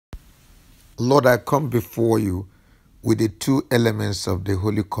Lord, I come before you with the two elements of the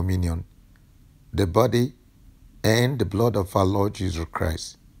Holy Communion, the body and the blood of our Lord Jesus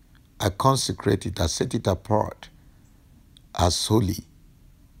Christ. I consecrate it, I set it apart as holy,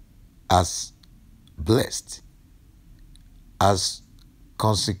 as blessed, as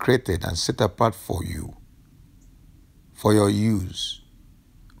consecrated and set apart for you, for your use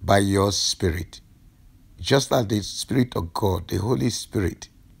by your Spirit. Just as the Spirit of God, the Holy Spirit,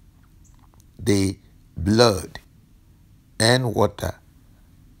 the blood and water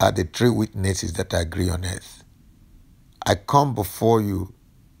are the three witnesses that agree on earth. I come before you,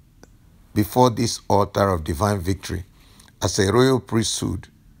 before this altar of divine victory, as a royal priesthood,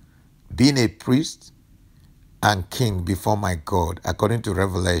 being a priest and king before my God, according to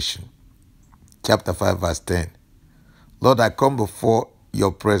Revelation chapter 5, verse 10. Lord, I come before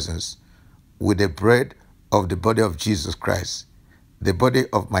your presence with the bread of the body of Jesus Christ, the body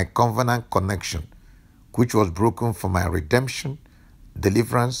of my covenant connection, which was broken for my redemption,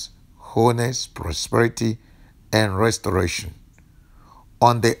 deliverance, wholeness, prosperity, and restoration.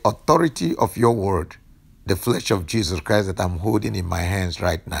 On the authority of your word, the flesh of Jesus Christ that I'm holding in my hands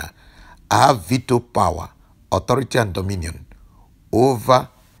right now, I have veto power, authority, and dominion over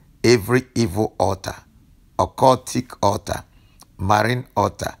every evil altar, occultic altar, marine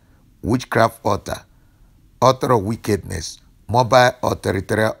altar, witchcraft altar, altar of wickedness, mobile or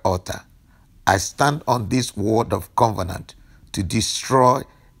territorial altar. I stand on this word of covenant to destroy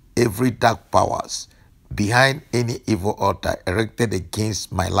every dark powers behind any evil altar erected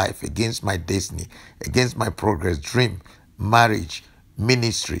against my life, against my destiny, against my progress, dream, marriage,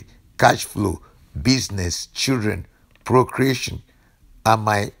 ministry, cash flow, business, children, procreation, and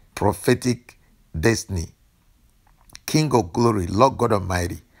my prophetic destiny. King of glory, Lord God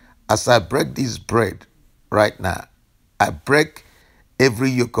Almighty, as I break this bread right now, I break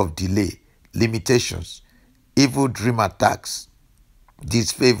every yoke of delay, limitations, evil dream attacks,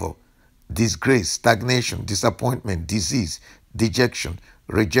 disfavor, disgrace, stagnation, disappointment, disease, dejection,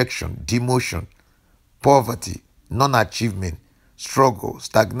 rejection, demotion, poverty, non-achievement, struggle,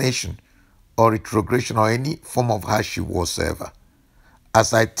 stagnation, or retrogression, or any form of hardship whatsoever.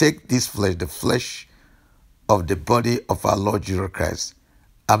 As I take this flesh, the flesh of the body of our Lord Jesus Christ,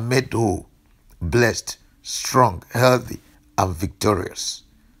 I'm made whole, blessed, strong, healthy, and victorious.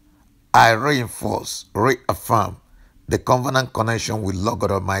 I reinforce, reaffirm the covenant connection with Lord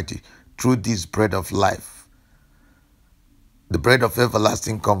God Almighty through this bread of life, the bread of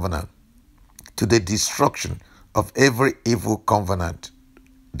everlasting covenant, to the destruction of every evil covenant,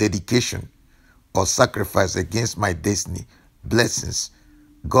 dedication, or sacrifice against my destiny, blessings,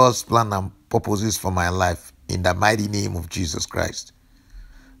 God's plan and purposes for my life, in the mighty name of Jesus Christ.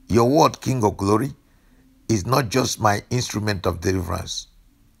 Your word, King of glory, is not just my instrument of deliverance,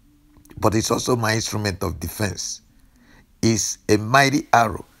 but it's also my instrument of defense. It's a mighty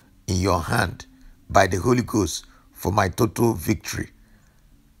arrow in your hand by the Holy Ghost for my total victory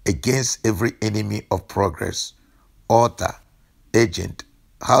against every enemy of progress, altar, agent,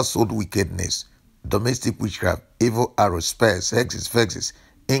 household wickedness, domestic witchcraft, evil arrows, spells, hexes, vexes,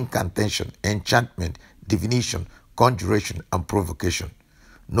 incantation, enchantment, divination, conjuration, and provocation.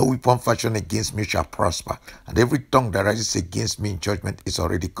 No weapon fashioned against me shall prosper, and every tongue that rises against me in judgment is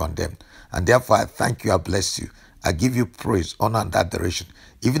already condemned. And therefore I thank you, I bless you. I give you praise, honor, and adoration.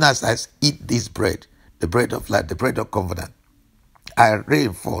 Even as I eat this bread, the bread of life, the bread of covenant, I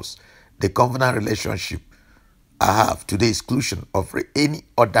reinforce the covenant relationship I have to the exclusion of any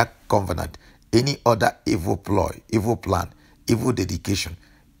other covenant, any other evil ploy, evil plan, evil dedication,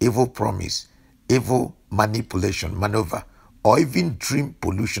 evil promise, evil manipulation, maneuver, or even dream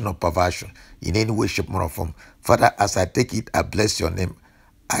pollution or perversion in any way, shape, or form. Father, as I take it, I bless your name.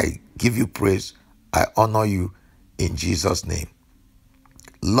 I give you praise. I honor you in Jesus' name.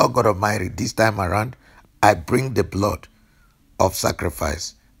 Lord God Almighty, this time around, I bring the blood of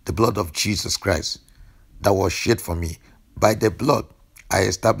sacrifice, the blood of Jesus Christ that was shed for me. By the blood, I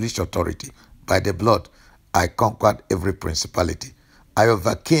established authority. By the blood, I conquered every principality. I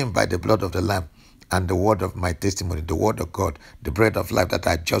overcame by the blood of the Lamb and the word of my testimony, the word of God, the bread of life that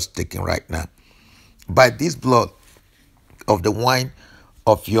I just taken right now. By this blood of the wine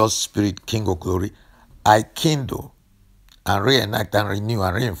of your spirit, King of glory, I kindle and reenact and renew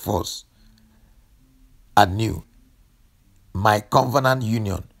and reinforce anew my covenant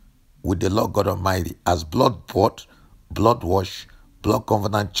union with the Lord God Almighty as blood bought, blood washed, blood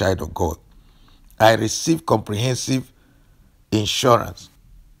covenant child of God. I receive comprehensive insurance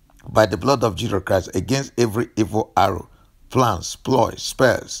by the blood of Jesus Christ against every evil arrow, plans, ploys,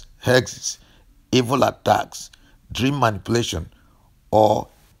 spells, hexes, evil attacks, dream manipulation, or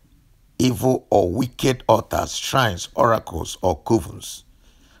evil or wicked altars, shrines, oracles, or covens.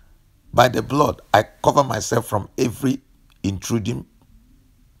 By the blood, I cover myself from every intruding,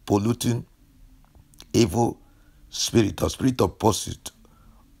 polluting, evil spirit or spirit of pursuit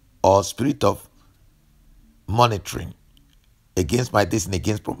or spirit of monitoring against my destiny,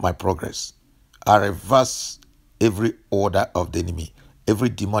 against my progress. I reverse every order of the enemy, every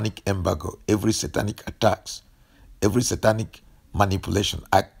demonic embargo, every satanic attacks, every satanic manipulation.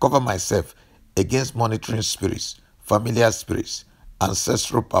 I cover myself against monitoring spirits, familiar spirits,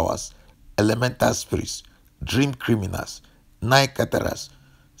 ancestral powers, elemental spirits, dream criminals, night caterers,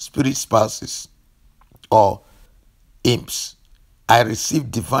 spirit spouses, or imps. I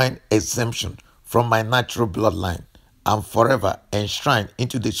receive divine exemption from my natural bloodline. I'm forever enshrined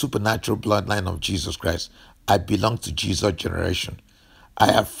into the supernatural bloodline of Jesus Christ. I belong to Jesus' generation. I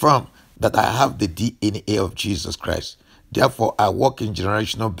affirm that I have the DNA of Jesus Christ. Therefore, I walk in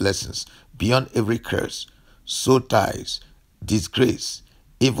generational blessings beyond every curse, soul ties, disgrace,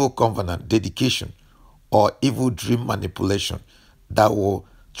 evil covenant, dedication, or evil dream manipulation that will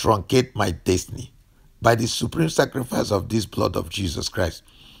truncate my destiny. By the supreme sacrifice of this blood of Jesus Christ,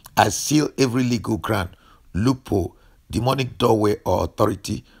 I seal every legal ground, loophole, demonic doorway, or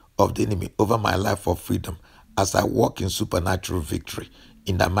authority of the enemy over my life for freedom as I walk in supernatural victory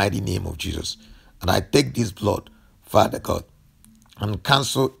in the mighty name of Jesus. And I take this blood, Father God, and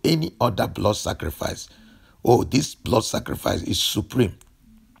cancel any other blood sacrifice. Oh, this blood sacrifice is supreme,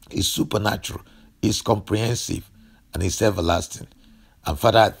 is supernatural, is comprehensive, and is everlasting. And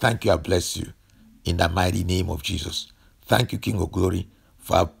Father, I thank you, I bless you in the mighty name of Jesus. Thank you, King of Glory,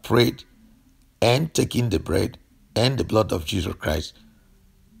 for I prayed and taking the bread and the blood of Jesus Christ.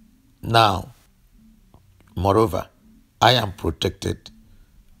 Now, moreover, I am protected.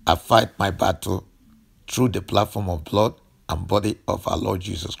 I fight my battle through the platform of blood and body of our Lord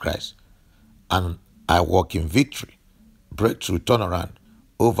Jesus Christ. And I walk in victory, breakthrough, turnaround,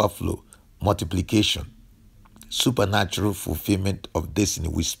 overflow, multiplication, supernatural fulfillment of destiny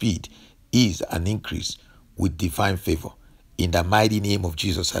with speed, ease, and increase with divine favor. In the mighty name of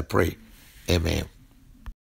Jesus, I pray. Amen.